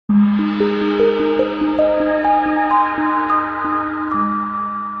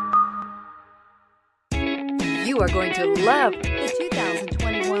going to love the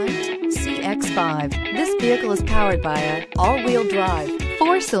 2021 CX-5. This vehicle is powered by a all-wheel drive,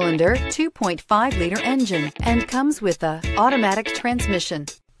 4-cylinder, 2.5-liter engine and comes with a automatic transmission.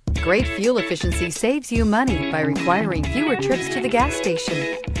 Great fuel efficiency saves you money by requiring fewer trips to the gas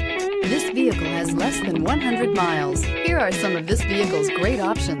station. This vehicle has less than 100 miles. Here are some of this vehicle's great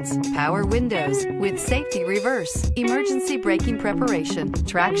options: power windows with safety reverse, emergency braking preparation,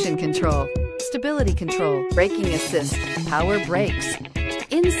 traction control, stability control, braking assist, power brakes.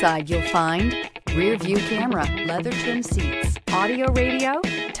 Inside you'll find rear view camera, leather trim seats, audio radio,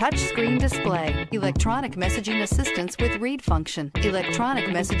 touchscreen display, electronic messaging assistance with read function, electronic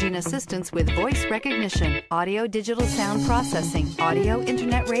messaging assistance with voice recognition, audio digital sound processing, audio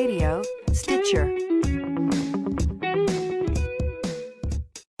internet radio, Stitcher,